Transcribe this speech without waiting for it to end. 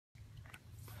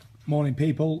Morning,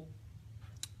 people.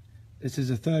 This is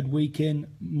the third week in,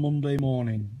 Monday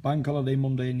morning. Bank holiday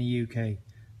Monday in the UK,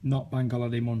 not bank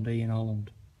holiday Monday in Holland.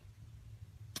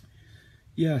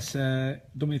 Yes, done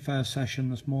my first session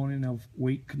this morning of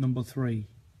week number 3.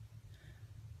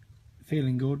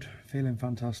 Feeling good, feeling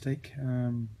fantastic.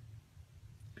 Done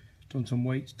some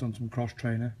weights, done some cross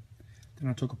trainer. Then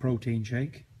I took a protein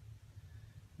shake.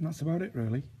 And that's about it,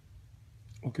 really.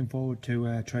 Looking forward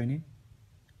to training.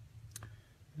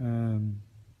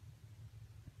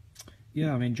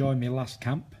 Yeah, I'm enjoying my last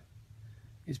camp.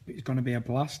 It's going to be a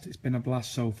blast. It's been a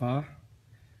blast so far.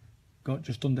 Got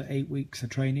just under 8 weeks of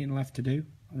training left to do,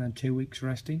 and then 2 weeks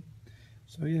resting.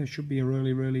 So yeah, it should be a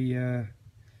really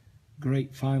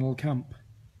great final camp.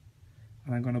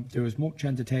 And I'm going to do as much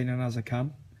entertaining as I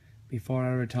can before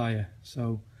I retire.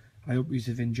 So I hope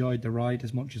you've enjoyed the ride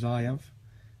as much as I have,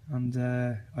 and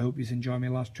I hope you enjoy my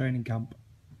last training camp.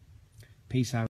 Peace out.